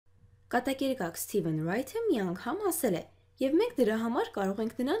Կատակերգակ Սթիվեն Ռայթը մի անգամ ասել է, և մենք դրա համար կարող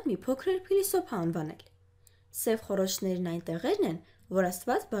ենք նրան մի փոքր փիլիսոփա անվանել։ Սև խոռոչներն այն տեղերն են, որ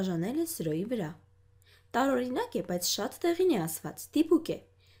Աստված բաժանել է 0-ի վրա։ Տարօրինակ է, բայց շատ տեղին է ասված, դիպուկ է։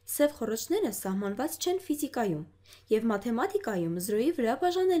 Սև խոռոչները սահմանված չեն ֆիզիկայում, և մաթեմատիկայում 0-ի վրա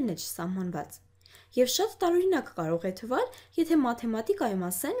բաժանելն է չսահմանված։ Եվ շատ տարօրինակ կարող է թվալ, եթե մաթեմատիկայում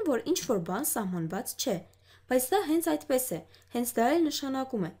ասեն, որ ինչ-որ բան սահմանված չէ, բայց դա հենց այդպես է, հենց դա էլ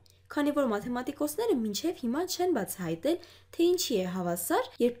նշանակում է, քանի որ մաթեմատիկոսները մինչև հիմա չեն բացահայտել, թե ինչի է հավասար,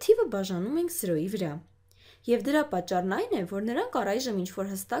 երբ թիվը բաժանում ենք 0-ի վրա։ Եվ դրա պատճառն այն է, որ նրանք առայժմ ինչ-որ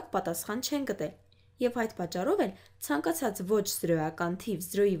հստակ պատասխան չեն գտել, և այդ պատճառով էլ ցանկացած ոչ զրոյական թիվ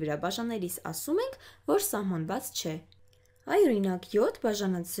 0-ի վրա բաժանելիս ասում ենք, որ սահմանված չէ։ Այ օրինակ 7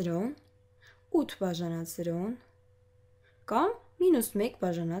 բաժանած 0-ն, 8 բաժանած 0-ն, կամ -1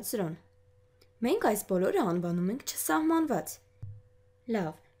 բաժանած 0-ն։ Մենք այս բոլորը անվանում ենք չսահմանված։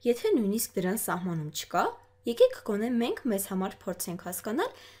 Լավ, եթե նույնիսկ դրան սահմանում չկա, եկեք գոնե մենք մեզ համար փորձենք հասկանալ,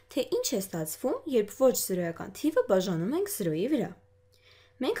 թե ինչ է ստացվում, երբ ոչ զրոյական թիվը բաժանում ենք 0-ի վրա։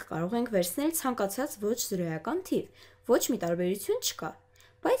 Մենք կարող ենք վերցնել ցանկացած ոչ զրոյական թիվ, ոչ մի տարբերություն չկա,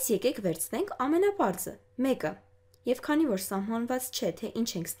 բայց եկեք վերցնենք ամենապարզը, 1-ը, և քանի որ սահմանված չէ, թե ինչ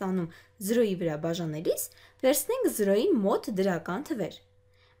ենք ստանում 0-ի վրա բաժանելիս, վերցնենք 0-ին մոտ դրական թվեր։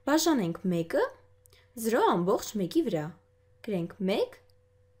 Բաժանենք 1-ը 0,1-ի վրա, գրենք 1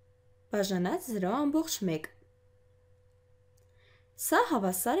 բաժանած 0,1։ Սա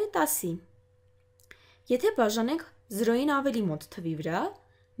հավասար է 10-ի։ Եթե բաժանենք 0-ին ավելի մոտ թվի վրա,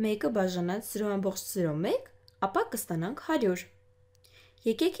 1-ը բաժանած 0,01, ապա կստանանք 100։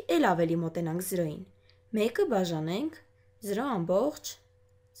 Եկեք էլ ավելի մոտենանք 0-ին, 1-ը բաժանենք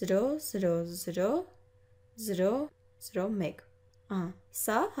 0,0000001։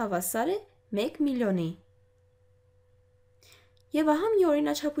 Սա հավասար է 1 միլիոնի։ Եվ ահա մի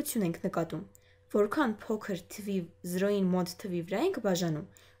օրինաչափություն ենք նկատում, որքան փոքր թվի 0-ին մոտ թվի վրա ենք բաժանում,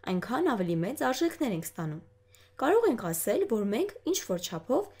 այնքան ավելի մեծ արժեքներ ենք ստանում։ Կարող ենք ասել, որ մենք ինչ-որ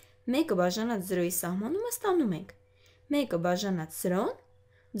չափով 1-ը բաժանած 0-ի սահմանումը ստանում ենք։ 1-ը բաժանած 0-ն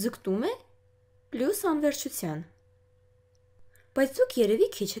ձգտում է պլյուս անվերջության։ Բայց դուք երևի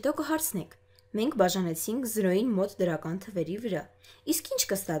քիչ հետո կհարցնեք, մենք բաժանեցինք 0-ին մոտ դրական թվերի վրա, իսկ ինչ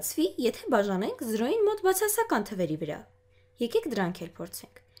կստացվի, եթե բաժանենք 0-ին մոտ բացասական թվերի վրա։ Եկեք դրանք էլ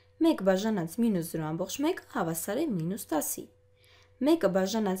փորձենք։ 1 բաժանած -0,1 հավասար է -10-ի։ 1-ը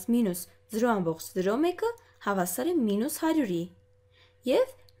բաժանած -0,01-ը հավասար է -100-ի։ Եվ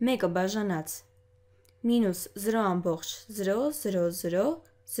 1-ը բաժանած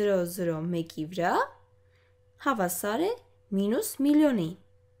 -0,0000001-ի վրա հավասար է -միլիոնի։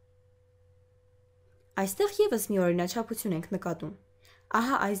 Այստեղ ևս մի օրինաչափություն ենք նկատում։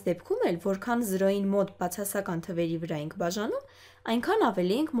 Ահա այս դեպքում էլ, որքան 0-ին մոտ բացասական թվերի վրա ենք բաժանում, այնքան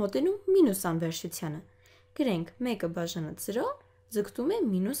ավելի ենք մոտենում մինուս անվերջությանը։ Գրենք 1-ը բաժանած 0 ձգտում է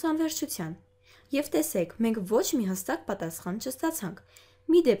մինուս անվերջության։ Եվ տեսեք, մենք ոչ մի հստակ պատասխան չստացանք։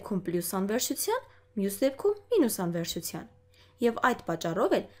 Մի դեպքում պլյուս անվերջության, մյուս դեպքում մինուս անվերջության։ Եվ այդ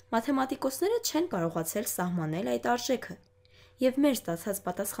պատճառով էլ մաթեմատիկոսները չեն կարողացել սահմանել այդ արժեքը։ Եվ մեր ստացած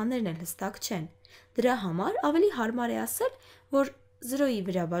պատասխաններն էլ հստակ չեն։ Դրա համար ավելի հարմար է ասել, որ 0-ի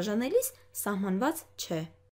վրա բաժանելիս սահմանված չէ։